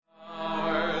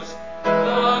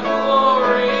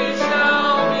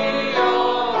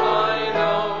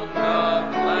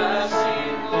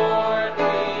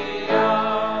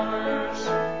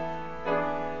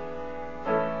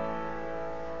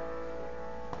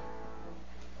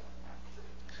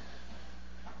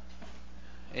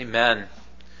Amen.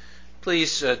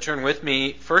 Please turn with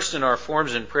me first in our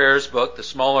Forms and Prayers book, the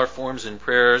smaller Forms and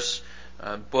Prayers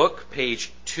book,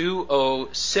 page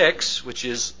 206, which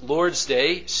is Lord's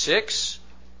Day 6.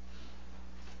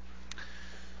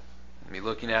 We'll be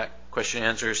looking at question and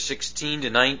answers 16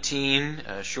 to 19,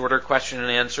 shorter question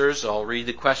and answers. I'll read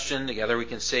the question. Together we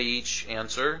can say each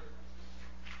answer.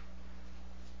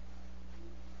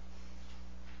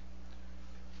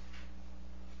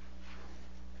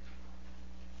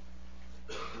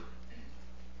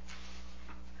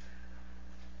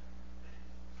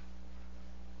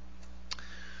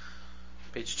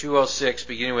 Page 206,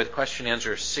 beginning with question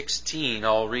answer 16.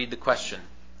 I'll read the question,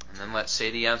 and then let's say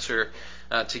the answer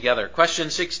together. Question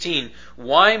 16.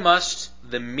 Why must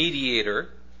the mediator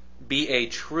be a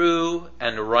true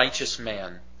and righteous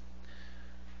man?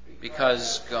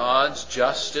 Because God's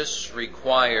justice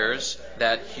requires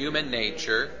that human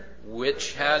nature,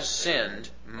 which has sinned,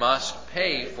 must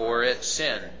pay for its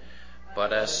sin,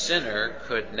 but a sinner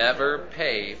could never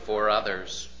pay for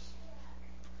others.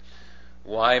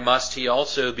 Why must he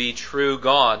also be true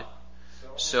God?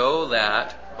 So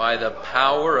that by the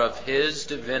power of his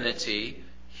divinity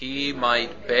he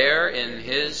might bear in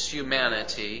his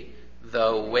humanity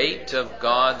the weight of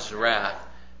God's wrath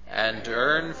and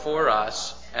earn for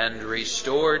us and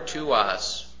restore to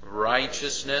us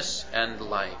righteousness and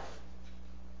life.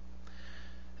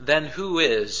 Then who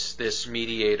is this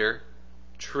mediator,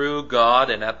 true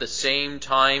God and at the same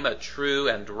time a true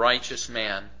and righteous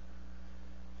man?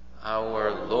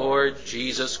 Our Lord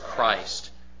Jesus Christ,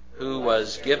 who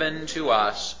was given to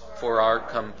us for our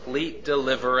complete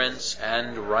deliverance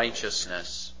and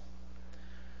righteousness.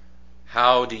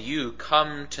 How do you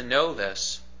come to know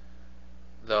this?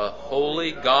 The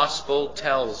Holy Gospel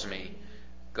tells me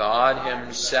God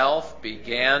Himself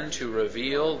began to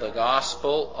reveal the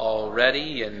Gospel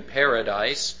already in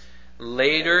paradise.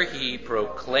 Later He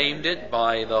proclaimed it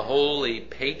by the holy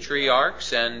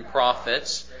patriarchs and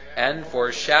prophets, and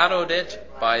foreshadowed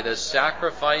it by the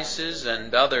sacrifices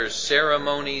and other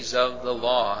ceremonies of the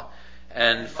law,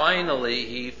 and finally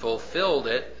He fulfilled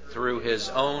it through His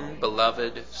own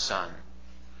beloved Son.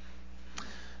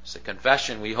 It's a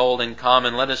confession we hold in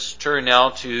common. Let us turn now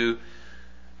to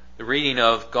the reading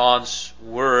of God's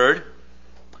Word.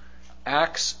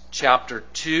 Acts chapter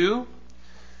 2,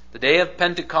 the day of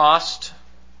Pentecost,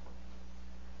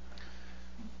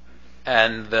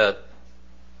 and the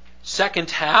second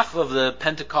half of the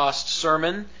Pentecost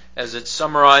sermon, as it's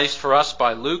summarized for us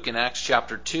by Luke in Acts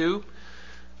chapter 2,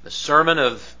 the sermon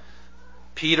of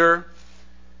Peter,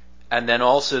 and then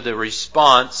also the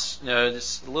response.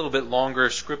 This a little bit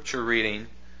longer scripture reading,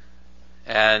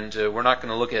 and we're not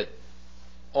going to look at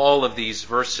all of these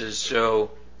verses.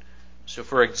 So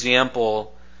for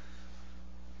example,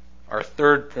 our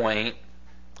third point,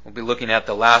 we'll be looking at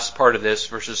the last part of this,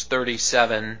 verses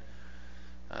 37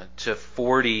 to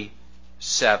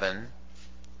 47.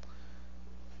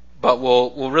 But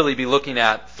we'll really be looking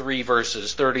at three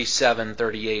verses, 37,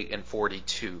 38, and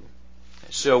 42.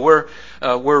 So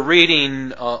we're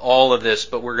reading all of this,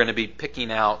 but we're going to be picking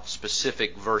out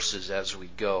specific verses as we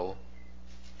go.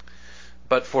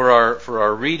 But for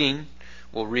our reading,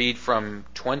 we'll read from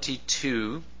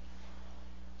 22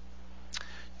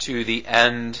 to the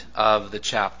end of the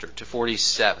chapter, to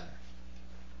 47.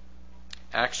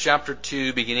 Acts chapter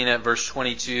 2, beginning at verse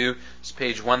 22, it's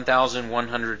page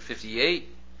 1158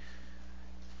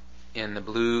 in the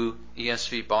blue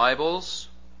ESV Bibles.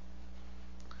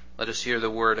 Let us hear the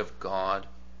word of God.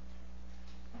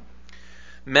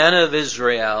 Men of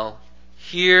Israel,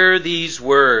 hear these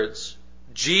words.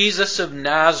 Jesus of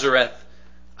Nazareth,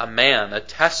 a man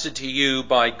attested to you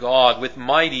by God with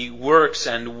mighty works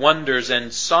and wonders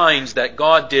and signs that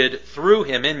God did through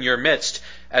him in your midst,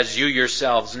 as you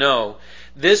yourselves know.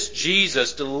 This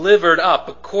Jesus, delivered up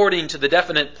according to the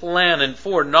definite plan and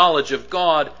foreknowledge of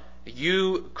God,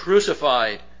 you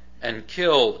crucified and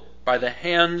killed by the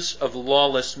hands of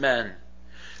lawless men.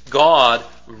 God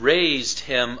raised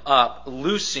him up,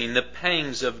 loosing the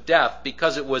pangs of death,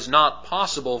 because it was not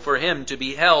possible for him to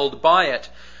be held by it.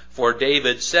 For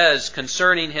David says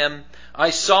concerning him, I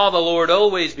saw the Lord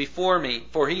always before me,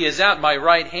 for he is at my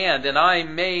right hand, and I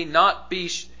may not be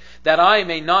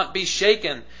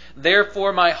shaken.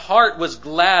 Therefore my heart was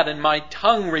glad, and my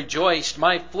tongue rejoiced.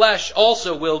 My flesh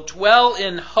also will dwell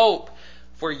in hope.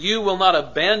 For you will not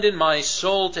abandon my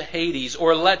soul to Hades,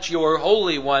 or let your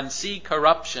Holy One see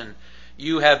corruption.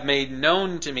 You have made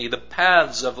known to me the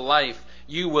paths of life.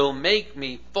 You will make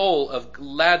me full of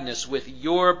gladness with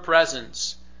your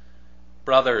presence.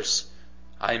 Brothers,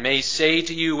 I may say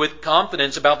to you with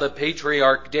confidence about the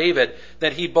patriarch David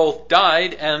that he both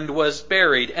died and was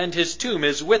buried, and his tomb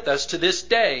is with us to this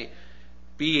day.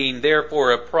 Being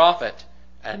therefore a prophet,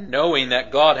 and knowing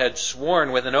that God had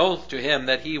sworn with an oath to him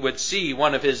that he would see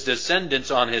one of his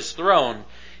descendants on his throne,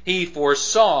 he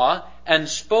foresaw and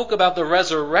spoke about the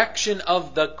resurrection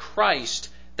of the Christ,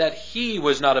 that he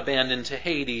was not abandoned to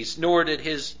Hades, nor did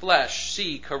his flesh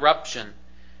see corruption.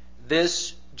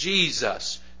 This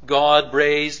Jesus God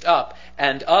raised up,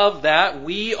 and of that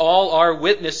we all are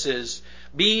witnesses.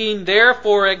 Being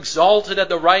therefore exalted at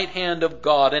the right hand of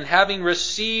God, and having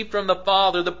received from the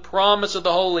Father the promise of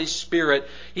the Holy Spirit,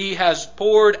 he has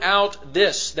poured out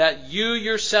this that you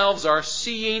yourselves are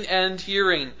seeing and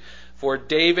hearing. For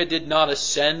David did not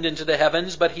ascend into the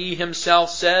heavens, but he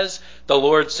himself says, "The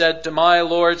Lord said to my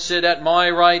Lord, sit at my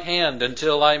right hand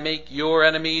until I make your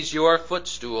enemies your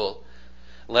footstool."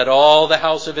 Let all the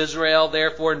house of Israel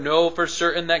therefore know for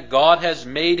certain that God has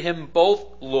made him both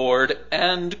Lord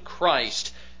and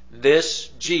Christ, this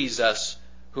Jesus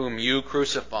whom you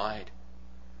crucified.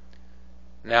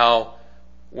 Now,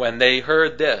 when they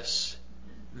heard this,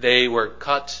 they were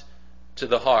cut to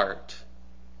the heart,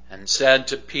 and said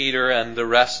to Peter and the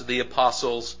rest of the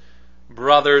apostles,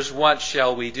 "Brothers, what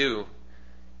shall we do?"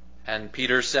 And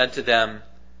Peter said to them,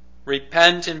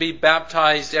 "Repent and be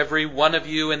baptized every one of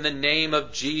you in the name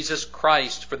of Jesus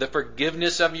Christ for the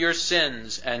forgiveness of your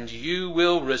sins, and you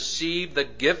will receive the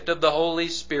gift of the Holy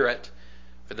Spirit.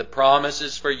 For the promise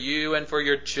is for you and for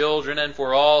your children and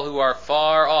for all who are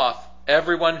far off,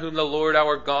 everyone whom the Lord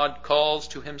our God calls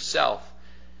to himself."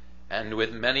 And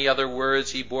with many other words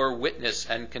he bore witness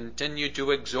and continued to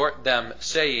exhort them,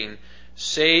 saying,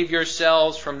 "Save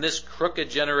yourselves from this crooked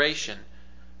generation."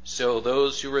 So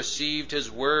those who received his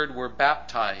word were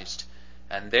baptized,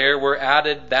 and there were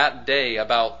added that day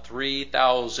about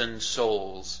 3,000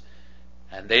 souls.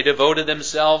 And they devoted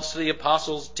themselves to the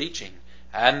apostles' teaching,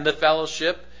 and the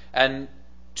fellowship, and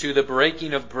to the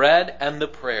breaking of bread and the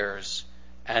prayers.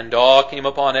 And awe came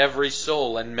upon every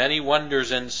soul, and many wonders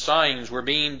and signs were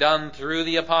being done through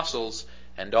the apostles.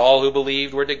 And all who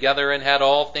believed were together and had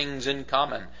all things in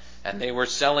common. And they were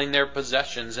selling their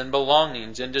possessions and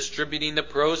belongings and distributing the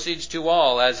proceeds to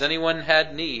all as anyone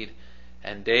had need.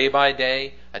 And day by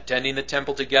day, attending the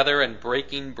temple together and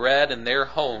breaking bread in their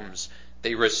homes,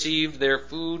 they received their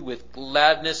food with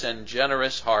gladness and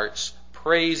generous hearts,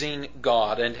 praising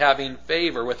God and having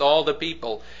favor with all the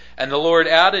people. And the Lord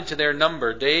added to their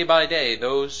number day by day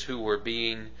those who were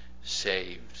being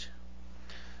saved.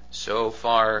 So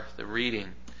far the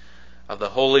reading of the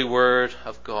holy word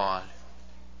of God.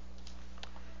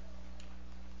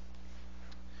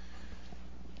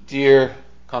 Dear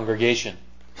congregation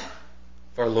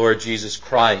of our Lord Jesus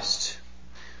Christ,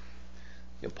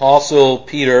 the Apostle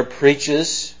Peter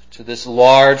preaches to this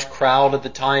large crowd at the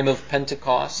time of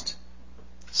Pentecost.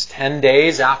 It's 10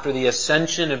 days after the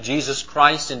ascension of Jesus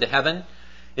Christ into heaven.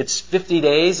 It's 50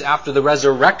 days after the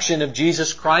resurrection of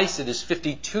Jesus Christ. It is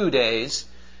 52 days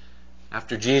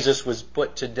after Jesus was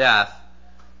put to death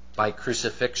by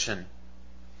crucifixion.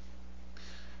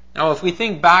 Now, if we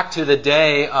think back to the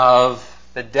day of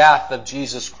the death of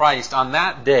Jesus Christ, on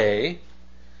that day,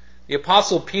 the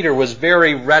Apostle Peter was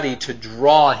very ready to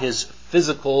draw his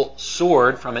physical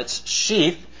sword from its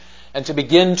sheath and to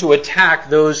begin to attack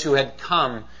those who had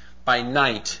come by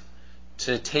night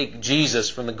to take Jesus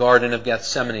from the Garden of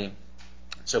Gethsemane.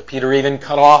 So Peter even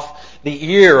cut off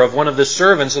the ear of one of the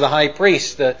servants of the high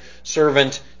priest, the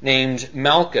servant named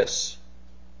Malchus.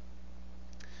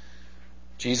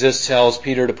 Jesus tells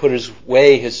Peter to put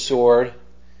away his sword.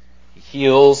 He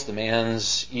heals the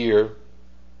man's ear.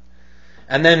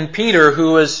 And then Peter,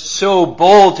 who is so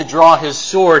bold to draw his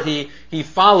sword, he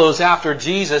follows after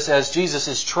Jesus as Jesus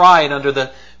is tried under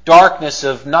the darkness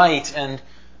of night, and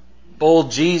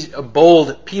bold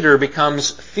Peter becomes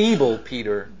feeble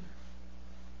Peter.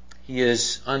 He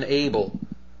is unable,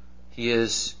 he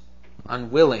is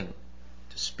unwilling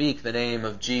to speak the name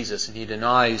of Jesus, and he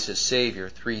denies his Savior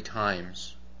 3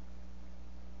 times.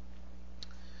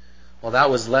 Well, that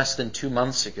was less than 2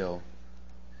 months ago.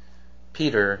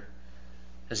 Peter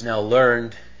has now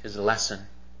learned his lesson.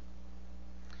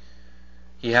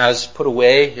 He has put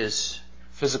away his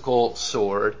physical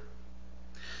sword,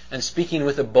 and speaking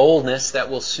with a boldness that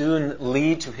will soon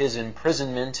lead to his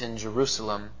imprisonment in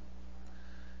Jerusalem,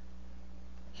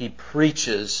 he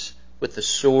preaches with the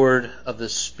sword of the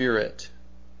Spirit.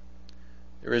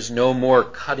 There is no more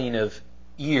cutting of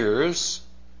ears.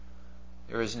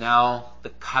 There is now the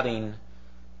cutting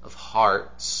of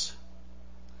hearts.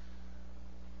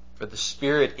 For the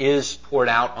Spirit is poured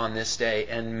out on this day,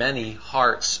 and many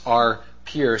hearts are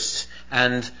pierced,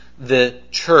 And the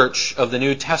church of the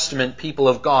New Testament people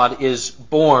of God is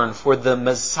born, for the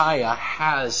Messiah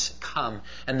has come.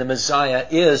 And the Messiah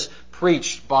is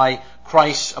preached by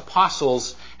Christ's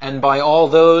apostles and by all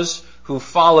those who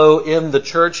follow in the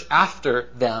church after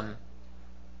them.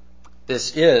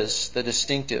 This is the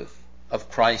distinctive of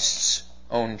Christ's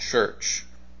own church,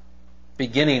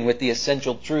 beginning with the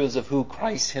essential truths of who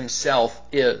Christ himself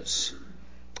is.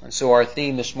 And so our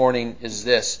theme this morning is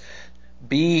this: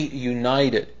 be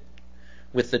united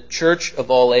with the church of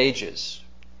all ages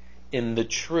in the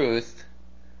truth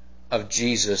of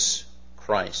Jesus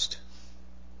Christ.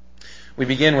 We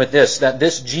begin with this, that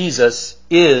this Jesus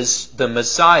is the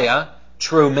Messiah,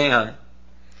 true man.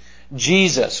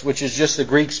 Jesus, which is just the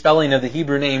Greek spelling of the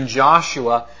Hebrew name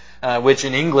Joshua, which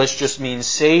in English just means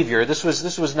Savior. This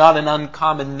was not an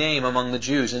uncommon name among the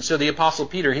Jews. And so the Apostle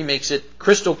Peter, he makes it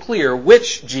crystal clear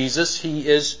which Jesus he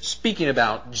is speaking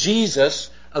about. Jesus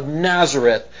of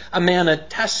Nazareth, a man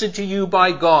attested to you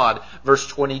by God, verse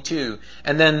 22.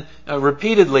 And then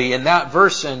repeatedly in that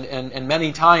verse and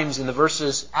many times in the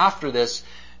verses after this,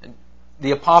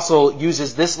 the Apostle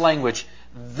uses this language,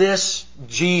 this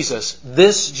Jesus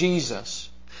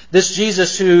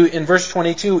who, in verse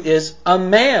 22, is a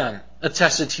man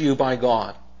attested to you by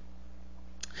God.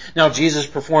 Now, Jesus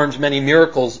performs many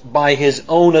miracles by his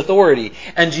own authority,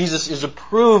 and Jesus is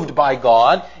approved by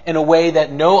God in a way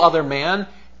that no other man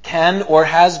can or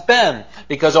has been,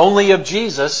 because only of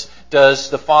Jesus does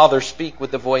the Father speak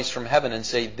with the voice from heaven and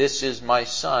say, "This is my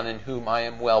Son in whom I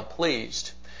am well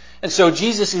pleased." And so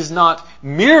Jesus is not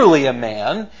merely a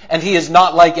man, and he is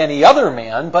not like any other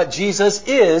man, but Jesus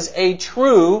is a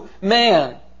true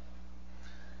man.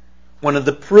 One of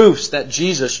the proofs that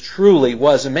Jesus truly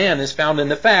was a man is found in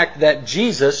the fact that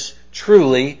Jesus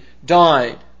truly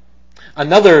died.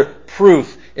 Another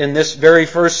proof in this very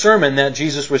first sermon that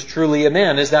Jesus was truly a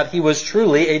man is that he was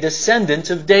truly a descendant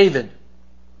of David.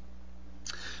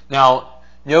 Now,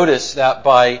 notice that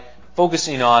by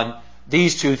focusing on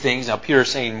these two things, now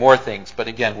Peter's saying more things, but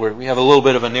again, we have a little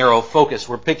bit of a narrow focus.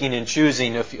 We're picking and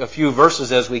choosing a few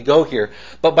verses as we go here.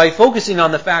 But by focusing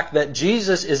on the fact that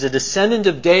Jesus is a descendant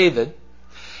of David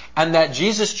and that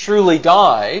Jesus truly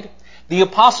died, the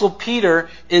Apostle Peter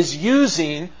is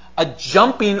using a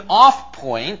jumping off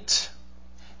point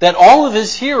that all of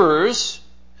his hearers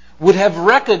would have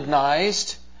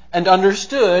recognized and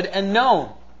understood and known.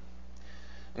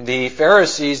 The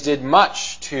Pharisees did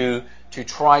much to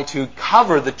try to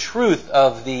cover the truth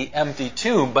of the empty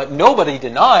tomb, but nobody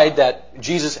denied that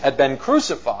Jesus had been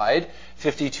crucified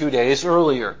 52 days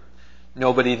earlier.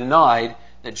 Nobody denied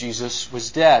that Jesus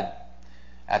was dead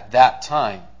at that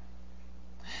time.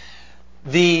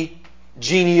 The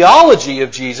genealogy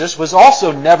of Jesus was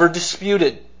also never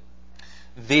disputed.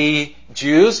 The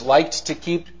Jews liked to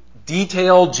keep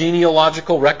detailed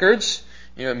genealogical records.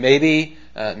 Maybe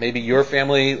your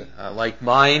family, like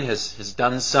mine, has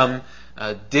done some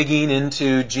digging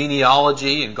into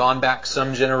genealogy and gone back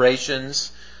some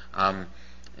generations.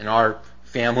 In our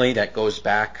family, that goes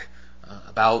back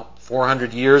about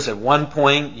 400 years at one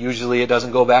point. Usually it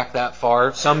doesn't go back that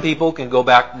far. Some people can go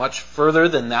back much further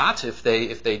than that if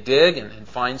they dig and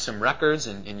find some records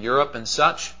in Europe and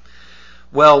such.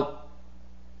 Well,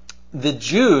 the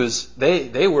Jews,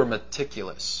 they were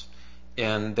meticulous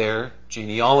in their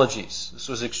genealogies. This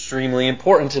was extremely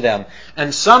important to them.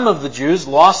 And some of the Jews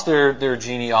lost their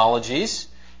genealogies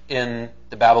in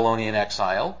the Babylonian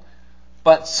exile,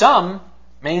 but some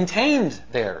maintained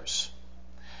theirs.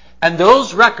 And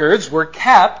those records were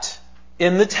kept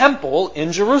in the temple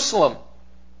in Jerusalem.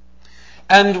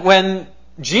 And when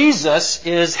Jesus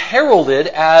is heralded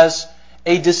as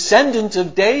a descendant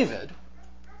of David,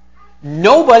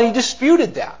 nobody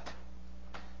disputed that.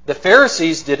 The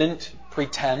Pharisees didn't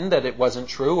pretend that it wasn't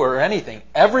true or anything.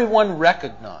 Everyone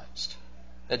recognized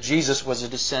that Jesus was a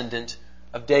descendant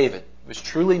of David. He was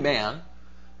truly man,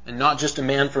 and not just a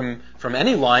man from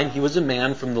any line. He was a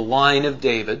man from the line of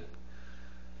David.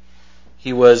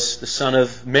 He was the son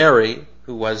of Mary,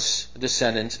 who was a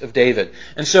descendant of David.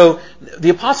 And so the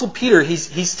Apostle Peter,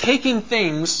 he's taking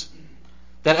things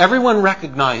that everyone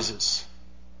recognizes.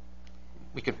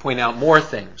 We could point out more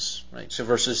things, right? So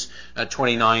verses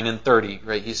 29 and 30,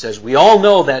 right? He says, we all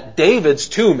know that David's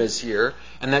tomb is here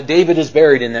and that David is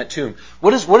buried in that tomb.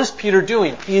 What is Peter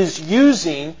doing? He is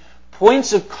using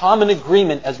points of common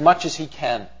agreement as much as he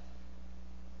can.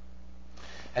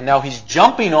 And now he's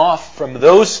jumping off from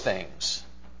those things.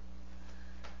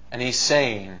 And he's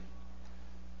saying,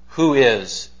 who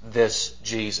is this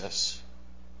Jesus?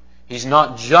 He's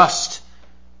not just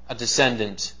a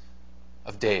descendant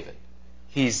of David.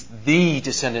 He's the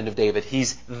descendant of David.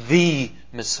 He's the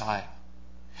Messiah.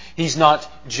 He's not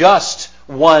just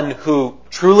one who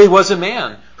truly was a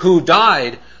man, who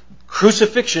died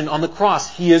crucifixion on the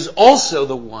cross. He is also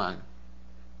the one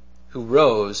who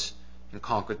rose and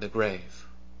conquered the grave.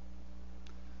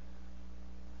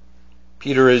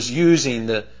 Peter is using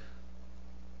the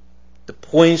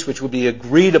points which would be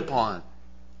agreed upon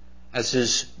as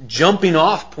his jumping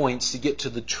off points to get to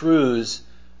the truths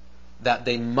that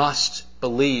they must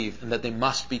believe and that they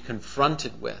must be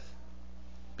confronted with.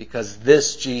 Because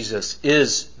this Jesus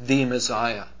is the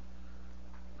Messiah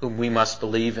whom we must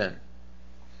believe in.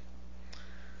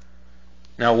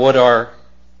 Now, what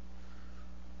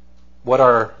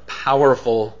are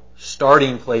powerful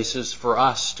starting places for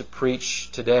us to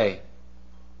preach today?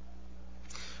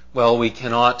 Well, we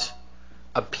cannot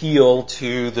appeal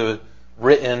to the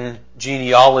written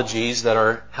genealogies that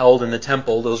are held in the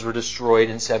temple. Those were destroyed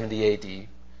in 70 AD.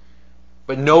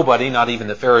 But nobody, not even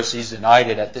the Pharisees, denied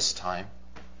it at this time.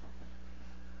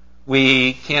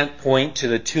 We can't point to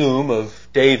the tomb of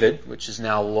David, which is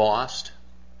now lost.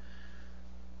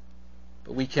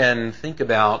 But we can think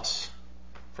about,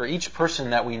 for each person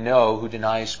that we know who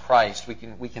denies Christ, we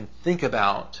can think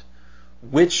about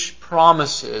which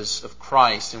promises of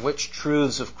Christ and which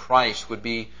truths of Christ would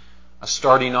be a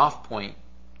starting off point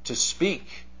to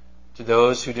speak to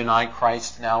those who deny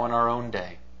Christ now in our own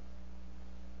day.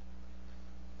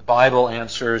 The Bible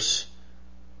answers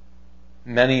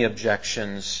many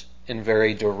objections in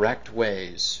very direct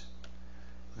ways.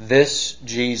 This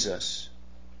Jesus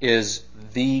is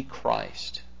the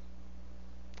Christ.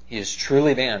 He is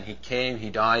truly man. He came, He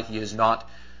died. He is not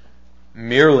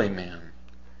merely man.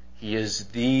 He is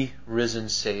the risen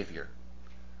Savior,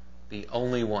 the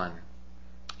only one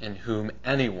in whom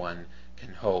anyone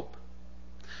can hope.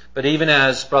 But even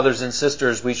as brothers and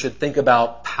sisters, we should think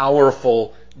about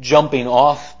powerful jumping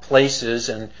off places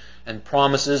and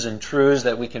promises and truths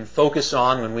that we can focus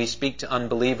on when we speak to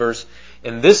unbelievers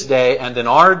in this day and in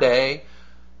our day.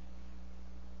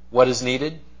 What is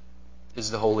needed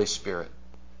is the Holy Spirit.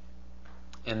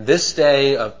 In this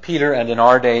day of Peter and in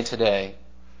our day today,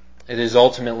 it is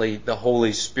ultimately the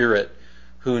Holy Spirit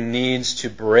who needs to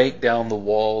break down the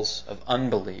walls of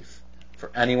unbelief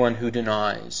for anyone who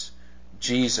denies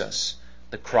Jesus,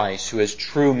 the Christ, who is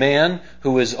true man,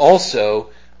 who is also,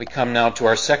 we come now to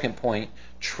our second point,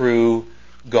 true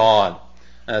God.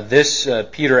 This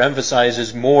Peter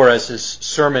emphasizes more as his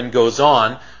sermon goes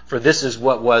on, for this is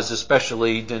what was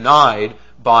especially denied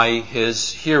by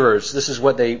his hearers. This is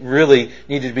what they really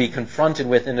needed to be confronted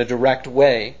with in a direct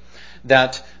way,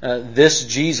 that this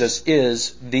Jesus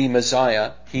is the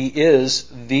Messiah. He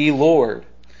is the Lord.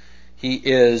 He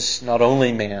is not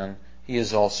only man, He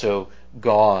is also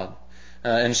God.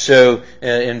 And so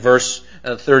in verse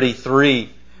 33,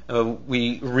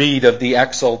 we read of the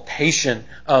exaltation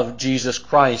of Jesus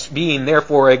Christ, being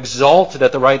therefore exalted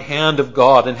at the right hand of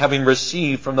God, and having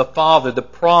received from the Father the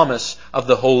promise of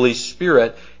the Holy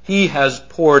Spirit, He has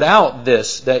poured out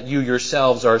this that you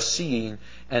yourselves are seeing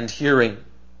and hearing.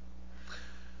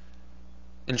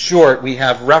 In short, we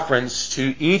have reference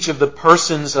to each of the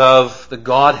persons of the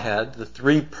Godhead, the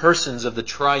three persons of the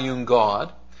triune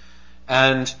God.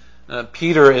 And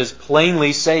Peter is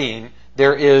plainly saying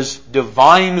there is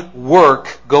divine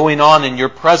work going on in your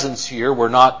presence here. We're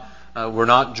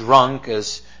not drunk,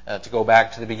 as to go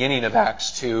back to the beginning of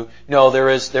Acts 2. No, there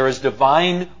is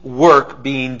divine work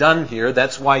being done here.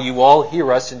 That's why you all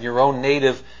hear us in your own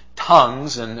native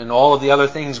tongues and all of the other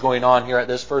things going on here at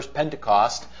this first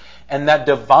Pentecost. And that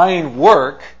divine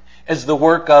work is the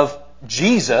work of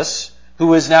Jesus,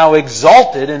 who is now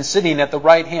exalted and sitting at the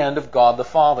right hand of God the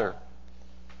Father.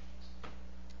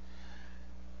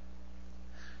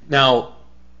 Now,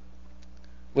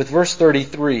 with verse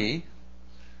 33,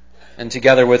 and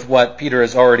together with what Peter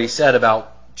has already said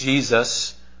about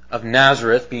Jesus of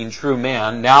Nazareth being true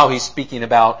man, now he's speaking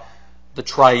about the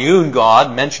triune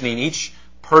God, mentioning each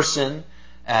person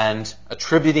and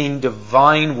attributing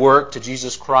divine work to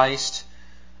Jesus Christ,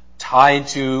 tied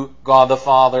to God the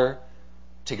Father,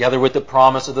 together with the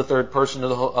promise of the third person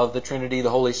of the Trinity,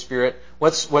 the Holy Spirit.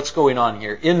 What's going on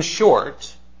here? In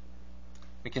short,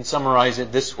 we can summarize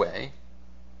it this way.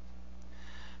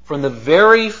 From the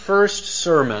very first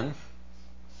sermon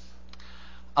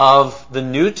of the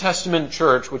New Testament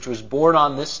church, which was born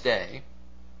on this day,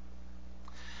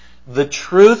 the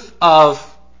truth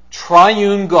of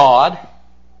triune God,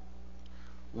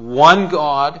 one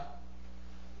God,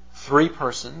 three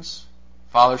persons,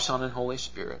 Father, Son, and Holy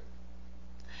Spirit,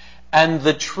 and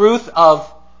the truth of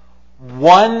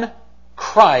one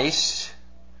Christ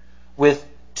with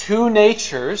two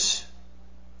natures.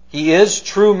 He is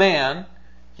true man.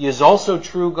 He is also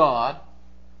true God.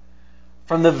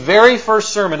 From the very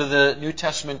first sermon of the New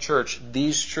Testament church,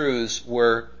 these truths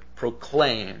were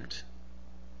proclaimed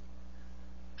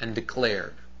and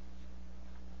declared.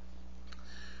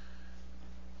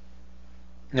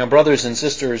 Now, brothers and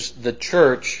sisters, the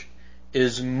church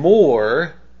is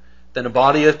more than a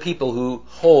body of people who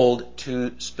hold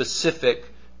to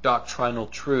specific doctrinal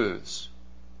truths.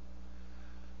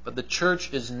 But the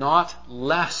church is not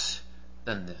less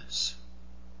than this.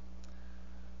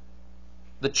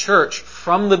 The church,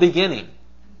 from the beginning,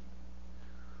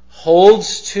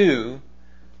 holds to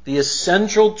the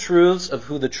essential truths of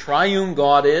who the triune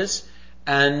God is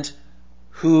and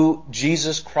who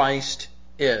Jesus Christ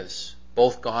is,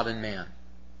 both God and man.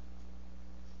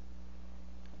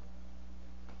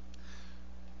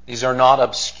 These are not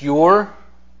obscure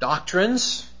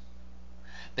doctrines.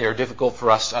 They are difficult for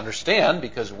us to understand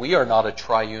because we are not a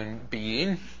triune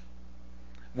being.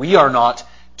 We are not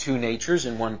two natures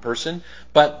in one person.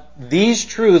 But these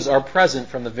truths are present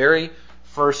from the very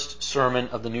first sermon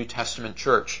of the New Testament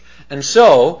church. And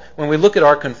so, when we look at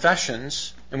our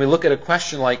confessions, and we look at a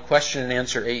question like question and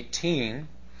answer 18,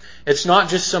 it's not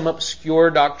just some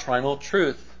obscure doctrinal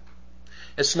truth.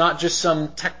 It's not just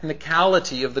some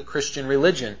technicality of the Christian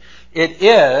religion. It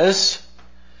is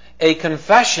a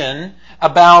confession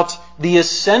about the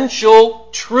essential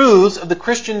truths of the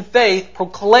Christian faith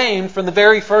proclaimed from the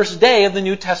very first day of the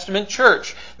New Testament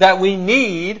church. That we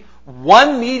need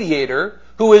one mediator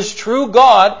who is true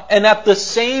God and at the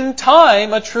same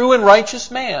time a true and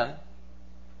righteous man.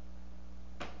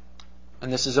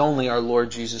 And this is only our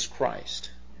Lord Jesus Christ.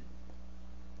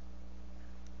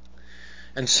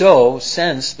 And so,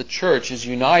 since the church is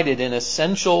united in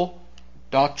essential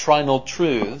doctrinal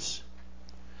truths,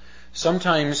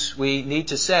 sometimes we need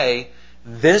to say,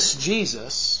 this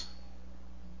Jesus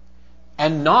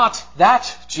and not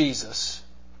that Jesus.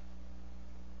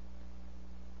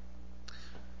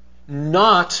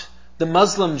 Not the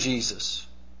Muslim Jesus,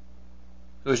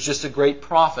 who is just a great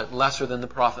prophet, lesser than the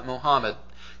prophet Muhammad.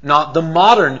 Not the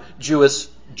modern Jewish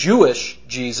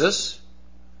Jesus,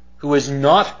 who is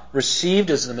not received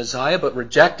as the Messiah, but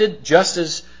rejected, just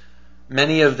as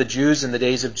many of the Jews in the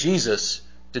days of Jesus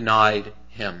denied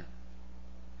him.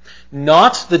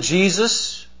 Not the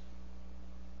Jesus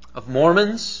of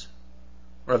Mormons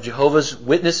or of Jehovah's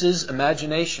Witnesses'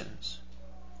 imaginations.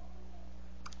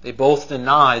 They both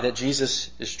deny that Jesus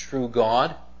is true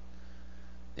God.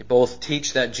 They both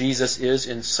teach that Jesus is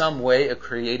in some way a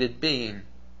created being.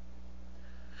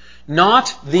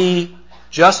 Not the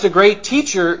just a great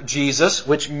teacher Jesus,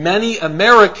 which many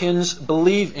Americans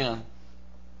believe in.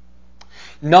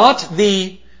 Not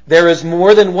the there is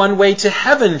more than one way to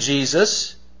heaven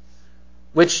Jesus,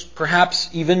 which perhaps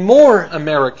even more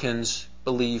Americans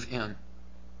believe in.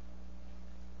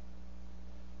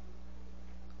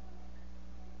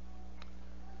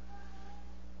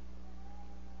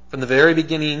 From the very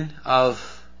beginning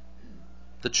of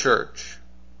the church,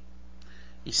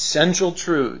 essential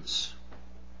truths,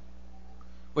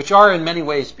 which are in many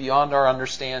ways beyond our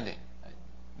understanding.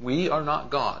 We are not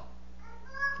God.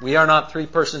 We are not three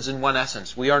persons in one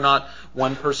essence. We are not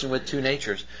one person with two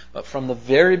natures. But from the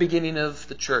very beginning of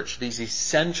the church, these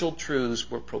essential truths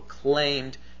were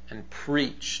proclaimed and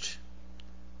preached.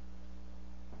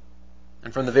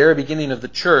 And from the very beginning of the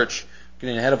church,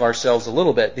 getting ahead of ourselves a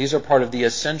little bit, these are part of the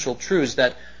essential truths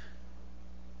that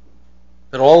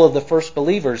all of the first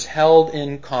believers held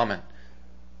in common.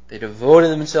 They devoted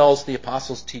themselves to the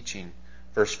apostles' teaching.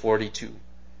 Verse 42.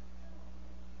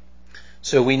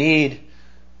 So we need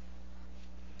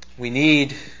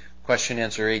question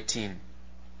answer 18.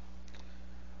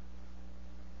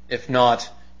 If not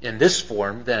in this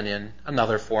form, then in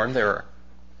another form. There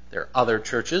are other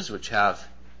churches which have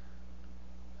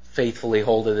faithfully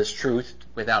hold of this truth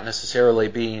without necessarily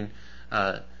being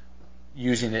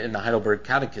using it in the Heidelberg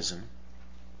Catechism.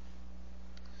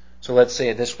 So let's say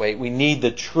it this way. We need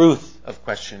the truth of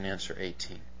question and answer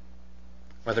 18.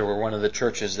 Whether we're one of the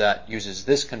churches that uses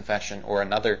this confession or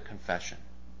another confession.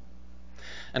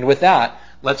 And with that,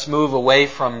 let's move away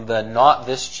from the not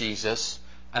this Jesus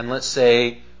and let's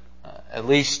say at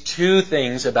least two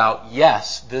things about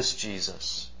yes, this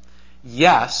Jesus.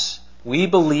 Yes, we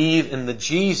believe in the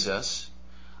Jesus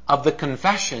of the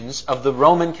confessions of the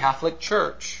Roman Catholic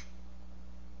Church.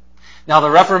 Now,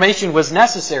 the Reformation was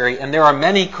necessary, and there are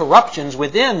many corruptions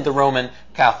within the Roman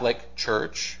Catholic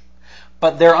Church,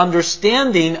 but their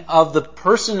understanding of the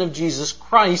person of Jesus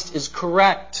Christ is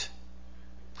correct.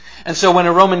 And so when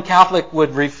a Roman Catholic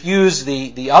would refuse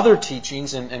the other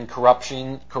teachings and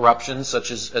corruptions such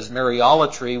as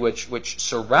Mariolatry, which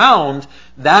surround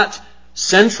that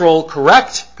central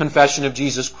correct confession of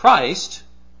Jesus Christ,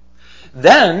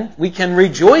 then we can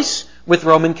rejoice with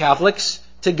Roman Catholics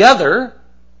together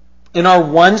in our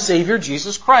one Savior,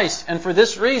 Jesus Christ. And for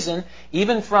this reason,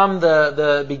 even from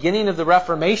the beginning of the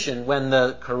Reformation, when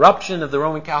the corruption of the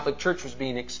Roman Catholic Church was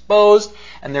being exposed,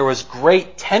 and there was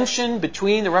great tension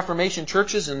between the Reformation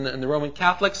churches and the Roman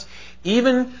Catholics,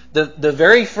 even the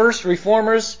very first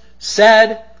reformers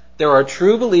said there are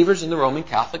true believers in the Roman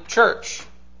Catholic Church.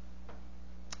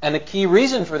 And a key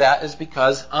reason for that is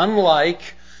because unlike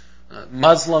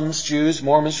Muslims, Jews,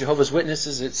 Mormons, Jehovah's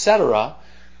Witnesses, etc.,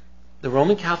 the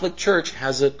Roman Catholic Church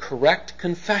has a correct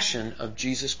confession of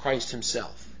Jesus Christ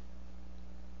Himself.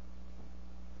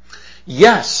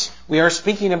 Yes, we are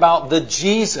speaking about the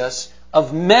Jesus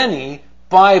of many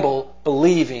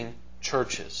Bible-believing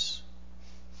churches.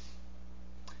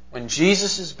 When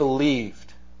Jesus is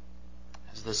believed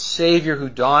as the Savior who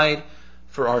died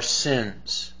for our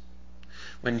sins,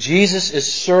 when Jesus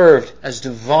is served as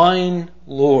divine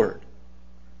Lord,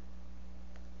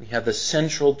 we have the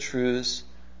central truths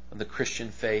of the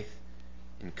Christian faith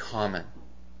in common.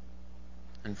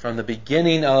 And from the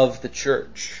beginning of the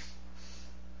church,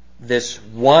 this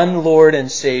one Lord and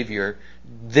Savior,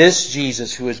 this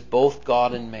Jesus who is both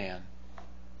God and man,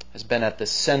 has been at the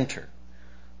center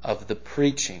of the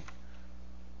preaching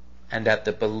and at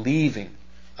the believing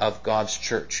of God's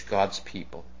church, God's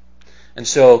people. And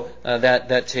so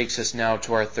that takes us now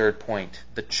to our third point.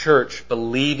 The church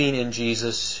believing in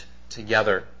Jesus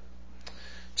together.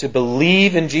 To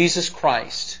believe in Jesus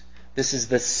Christ, this is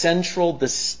the central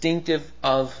distinctive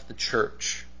of the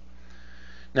church.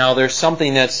 Now there's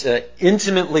something that's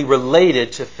intimately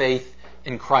related to faith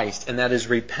in Christ, and that is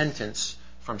repentance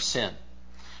from sin.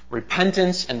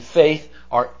 Repentance and faith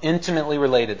are intimately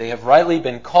related. They have rightly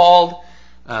been called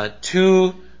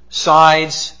two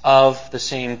sides of the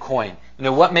same coin. You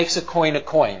know, what makes a coin a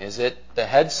coin? Is it the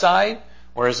head side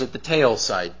or is it the tail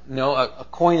side? No, a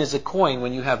coin is a coin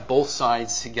when you have both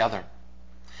sides together.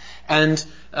 And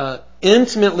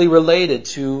intimately related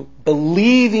to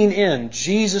believing in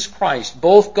Jesus Christ,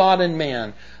 both God and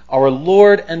man, our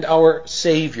Lord and our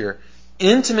Savior.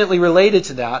 Intimately related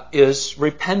to that is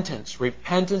repentance.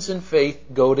 Repentance and faith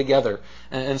go together.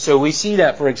 And so we see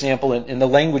that, for example, in the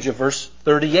language of verse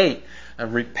 38.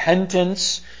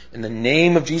 Repentance in the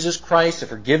name of Jesus Christ, the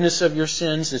forgiveness of your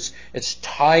sins, it's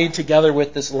tied together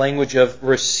with this language of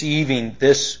receiving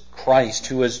this Christ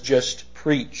who has just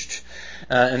preached.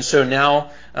 And so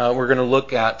now we're going to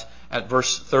look at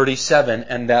verse 37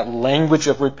 and that language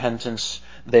of repentance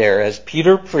there. As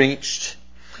Peter preached,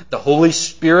 the Holy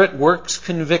Spirit works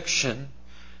conviction,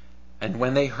 and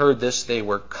when they heard this, they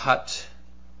were cut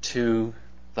to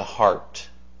the heart.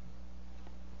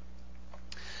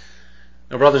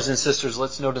 Now, brothers and sisters,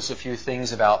 let's notice a few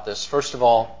things about this. First of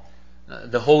all,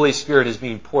 the Holy Spirit is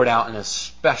being poured out in a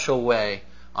special way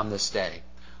on this day.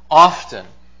 Often,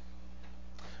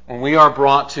 when we are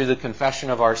brought to the confession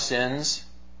of our sins,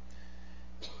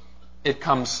 it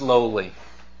comes slowly.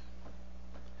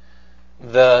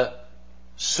 The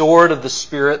sword of the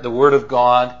Spirit, the Word of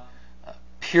God,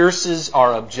 pierces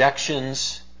our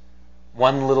objections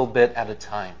one little bit at a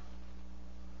time.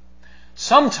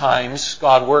 Sometimes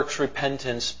God works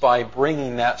repentance by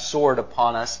bringing that sword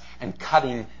upon us and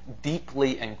cutting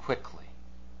deeply and quickly.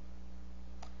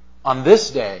 On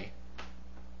this day,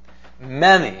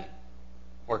 many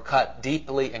were cut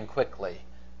deeply and quickly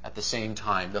at the same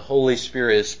time. The Holy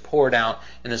Spirit is poured out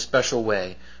in a special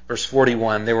way. Verse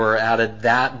 41, there were added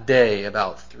that day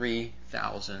about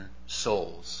 3,000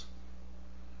 souls.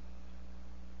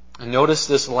 And notice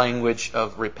this language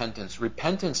of repentance.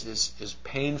 Repentance is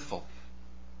painful.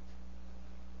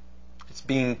 It's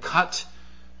being cut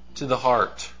to the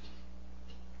heart.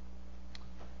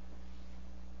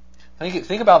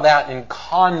 Think about that in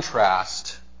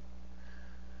contrast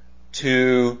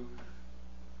to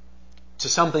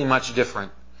something much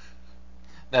different.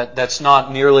 That's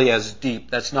not nearly as deep.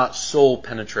 That's not soul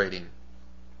penetrating.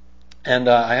 And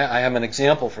I have an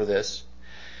example for this.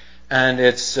 And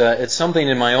it's something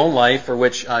in my own life for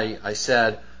which I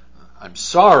said, I'm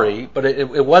sorry, but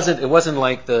it wasn't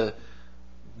like the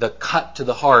cut to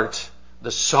the heart,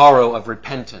 the sorrow of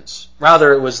repentance.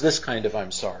 Rather, it was this kind of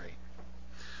I'm sorry.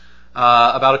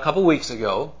 About a couple weeks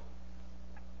ago,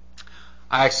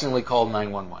 I accidentally called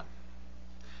 911.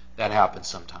 That happens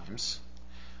sometimes.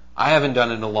 I haven't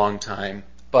done it in a long time,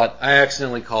 but I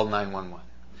accidentally called 911.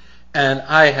 And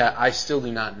I still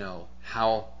do not know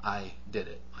how I did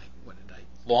it. Like, what did I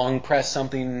long press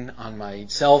something on my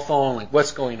cell phone? Like,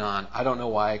 what's going on? I don't know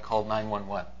why I called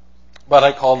 911. But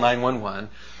I called 911.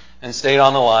 and stayed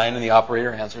on the line, and the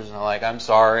operator answers, and I'm like, I'm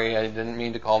sorry, I didn't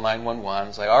mean to call 911.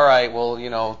 It's like, all right,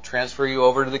 we'll, transfer you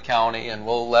over to the county, and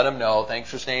we'll let them know. Thanks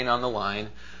for staying on the line.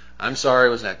 I'm sorry,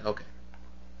 was that okay?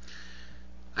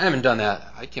 I haven't done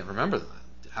that. I can't remember that.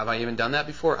 Have I even done that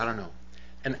before? I don't know.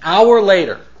 An hour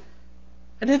later,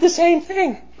 I did the same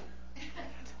thing.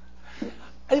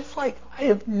 It's like, I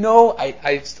have no,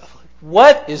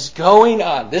 what is going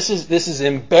on? This is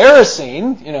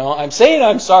embarrassing. I'm saying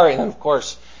I'm sorry. And then, of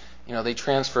course, they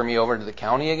transfer me over to the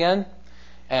county again,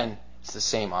 and it's the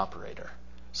same operator.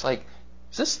 It's like,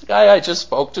 is this the guy I just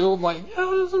spoke to? I'm like,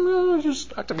 yeah,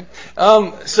 just talk to me.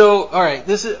 So, all right,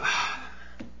 this is...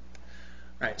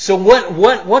 All right, so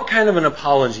what kind of an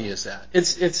apology is that?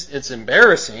 It's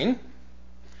embarrassing.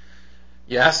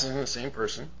 Yes, I'm the same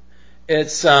person.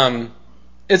 It's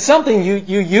something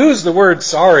you use the word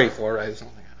sorry for, right?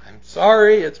 I'm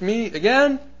sorry, it's me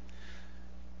again.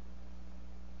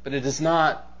 But it does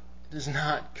not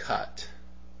cut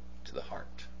to the heart.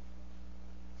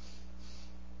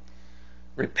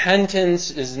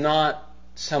 Repentance is not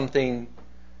something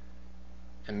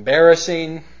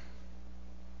embarrassing.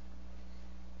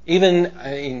 Even,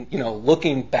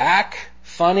 looking back,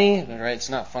 funny, right? It's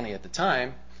not funny at the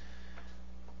time.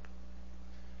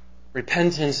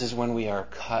 Repentance is when we are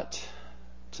cut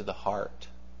to the heart.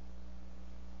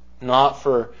 Not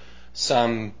for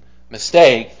some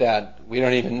mistake that we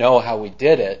don't even know how we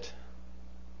did it.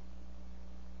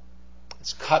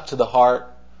 It's cut to the heart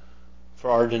for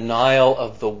our denial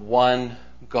of the one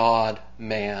God,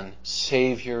 man,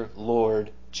 Savior,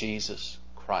 Lord, Jesus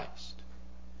Christ.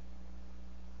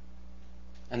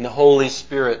 And the Holy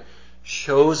Spirit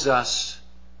shows us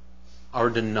our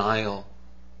denial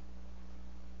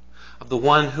of the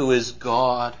one who is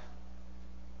God,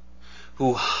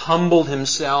 who humbled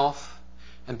himself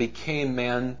and became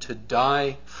man to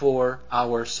die for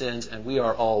our sins. And we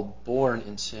are all born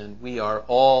in sin. We are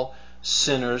all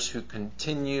sinners who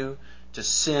continue to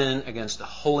sin against the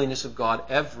holiness of God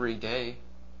every day.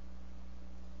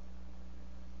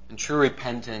 And true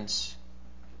repentance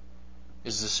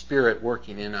is the Spirit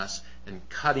working in us and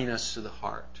cutting us to the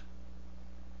heart.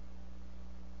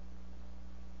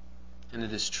 And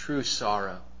it is true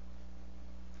sorrow.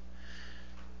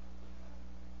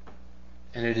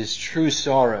 And it is true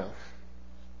sorrow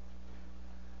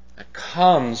that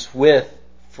comes with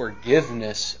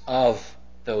forgiveness of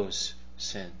those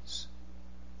sins.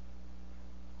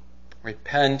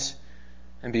 Repent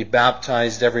and be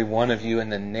baptized, every one of you, in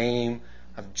the name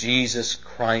of Jesus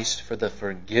Christ for the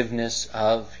forgiveness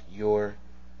of your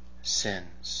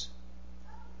sins.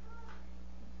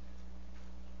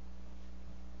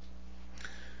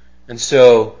 And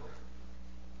so,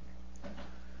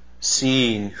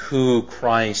 seeing who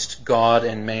Christ, God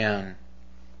and man,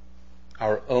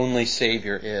 our only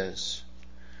Savior is,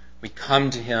 we come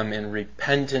to Him in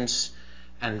repentance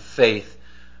and faith.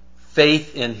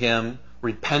 Faith in Him,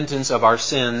 repentance of our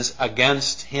sins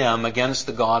against Him, against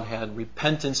the Godhead,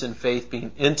 repentance and faith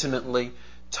being intimately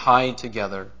tied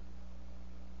together.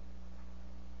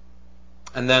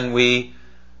 And then we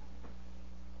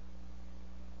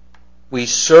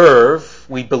serve,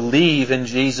 we believe in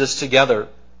Jesus together.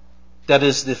 That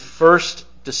is the first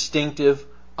distinctive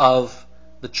of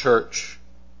the church.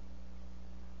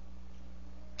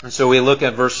 And so we look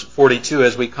at verse 42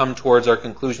 as we come towards our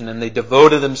conclusion. And they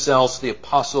devoted themselves to the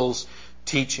apostles'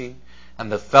 teaching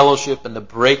and the fellowship and the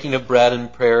breaking of bread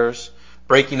and prayers.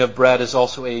 Breaking of bread is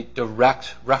also a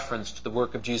direct reference to the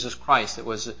work of Jesus Christ. It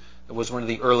was one of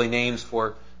the early names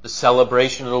for the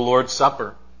celebration of the Lord's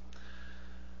Supper.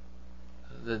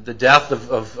 The death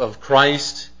of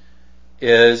Christ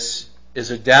is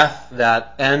a death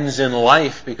that ends in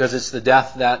life because it's the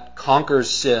death that conquers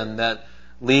sin, that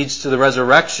leads to the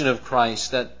resurrection of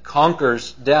Christ, that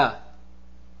conquers death.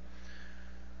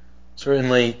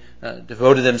 Certainly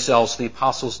devoted themselves to the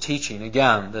apostles' teaching.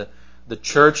 Again, the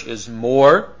church is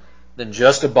more than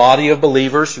just a body of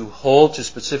believers who hold to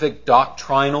specific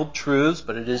doctrinal truths,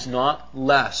 but it is not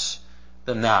less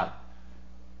than that.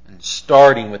 And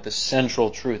starting with the central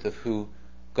truth of who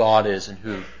God is and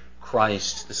who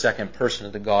Christ, the second person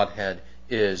of the Godhead,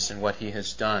 is and what He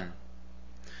has done.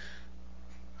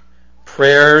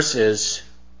 Prayers is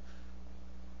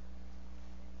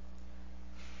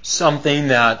something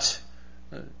that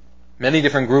many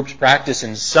different groups practice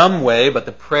in some way, but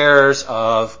the prayers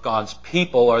of God's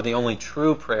people are the only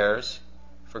true prayers,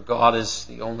 for God is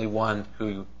the only one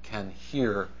who can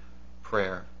hear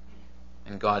prayer.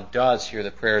 And God does hear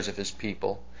the prayers of His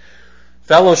people.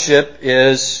 Fellowship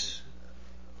is,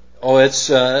 it's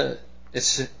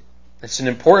an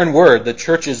important word. The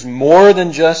church is more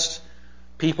than just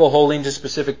people holding to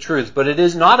specific truths, but it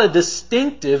is not a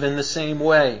distinctive in the same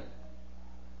way.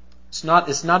 It's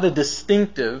not a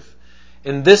distinctive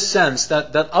in this sense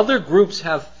that other groups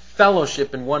have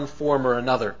fellowship in one form or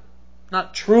another.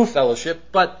 Not true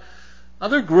fellowship, but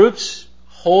other groups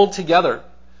hold together.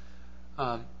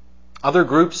 Other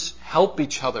groups help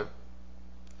each other.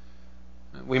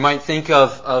 We might think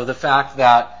of the fact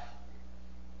that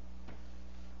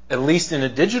at least in a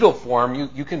digital form,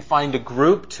 you can find a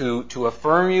group to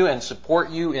affirm you and support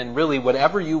you in really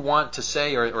whatever you want to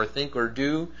say or think or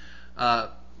do.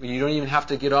 You don't even have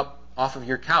to get up off of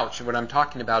your couch. And what I'm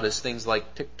talking about is things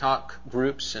like TikTok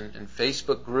groups and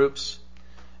Facebook groups.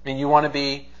 I mean, you want to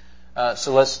be...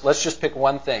 so let's just pick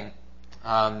one thing.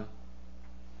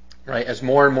 Right? As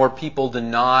more and more people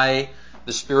deny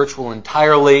the spiritual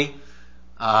entirely,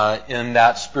 in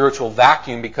that spiritual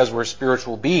vacuum because we're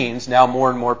spiritual beings, now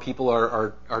more and more people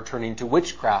are turning to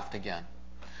witchcraft again.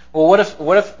 Well,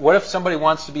 what if somebody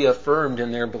wants to be affirmed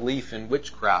in their belief in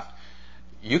witchcraft?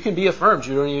 You can be affirmed.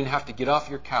 You don't even have to get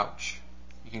off your couch.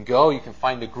 You can go. You can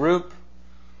find a group,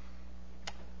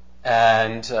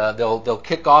 and they'll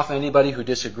kick off anybody who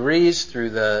disagrees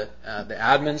through the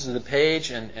admins of the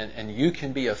page, and you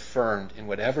can be affirmed in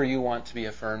whatever you want to be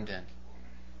affirmed in.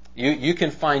 You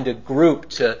can find a group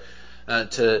to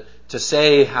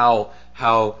say how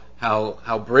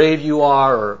brave you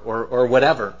are or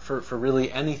whatever for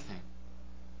really anything.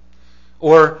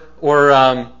 Or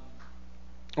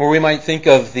we might think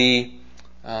of the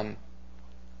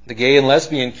gay and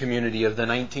lesbian community of the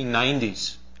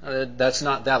 1990s. That's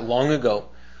not that long ago,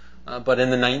 but in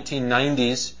the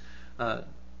 1990s.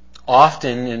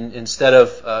 Often, instead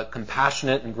of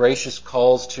compassionate and gracious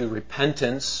calls to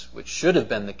repentance, which should have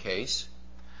been the case,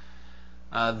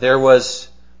 there was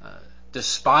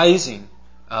despising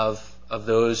of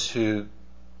those who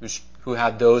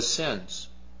had those sins.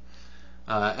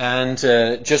 And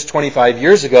just 25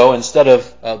 years ago, instead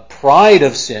of pride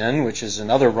of sin, which is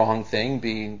another wrong thing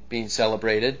being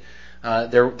celebrated,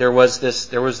 there was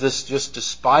this just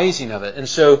despising of it. And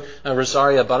so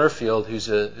Rosaria Butterfield, who's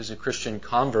a Christian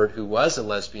convert who was a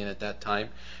lesbian at that time,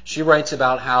 she writes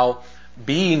about how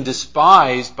being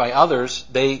despised by others,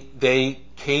 they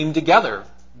came together.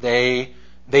 They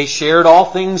shared all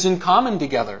things in common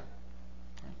together.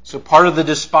 So part of the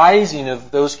despising of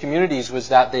those communities was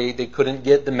that they couldn't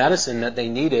get the medicine that they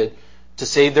needed to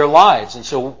save their lives. And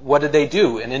so what did they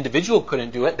do? An individual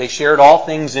couldn't do it. They shared all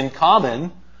things in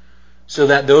common, so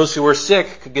that those who were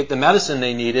sick could get the medicine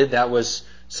they needed. That was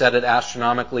set at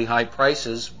astronomically high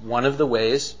prices. One of the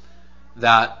ways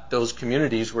that those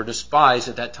communities were despised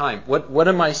at that time. What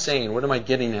am I saying? What am I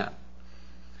getting at?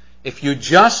 If you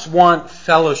just want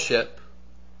fellowship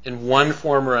in one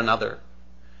form or another,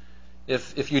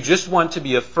 if you just want to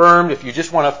be affirmed, if you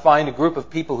just want to find a group of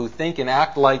people who think and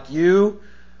act like you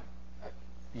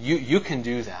can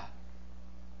do that.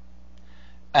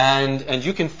 And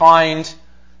you can find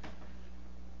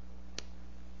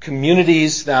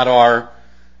communities that are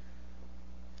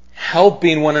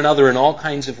helping one another in all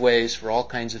kinds of ways for all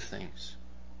kinds of things.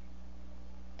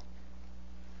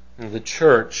 And the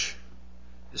church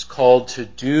is called to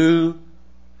do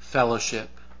fellowship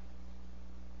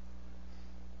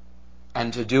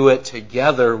and to do it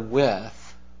together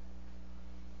with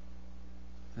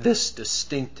this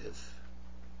distinctive,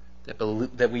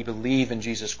 that we believe in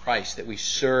Jesus Christ, that we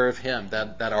serve Him,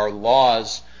 that our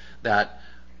laws, that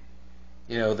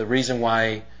the reason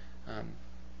why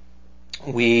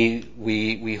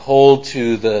we hold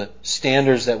to the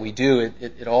standards that we do,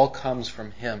 it all comes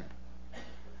from Him.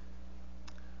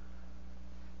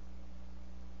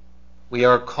 We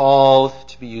are called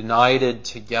to be united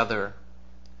together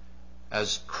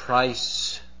as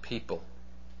Christ's people,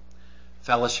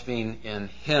 fellowshipping in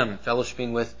Him,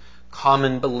 fellowshipping with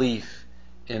common belief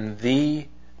in the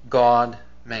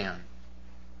God-man,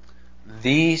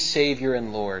 the Savior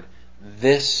and Lord,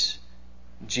 this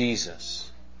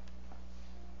Jesus,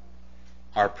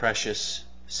 our precious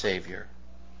Savior.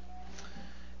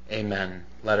 Amen.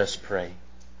 Let us pray.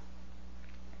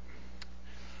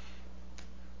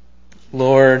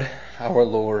 Lord, our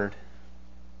Lord,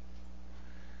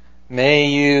 may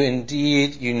You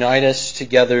indeed unite us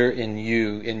together in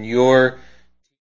You, in Your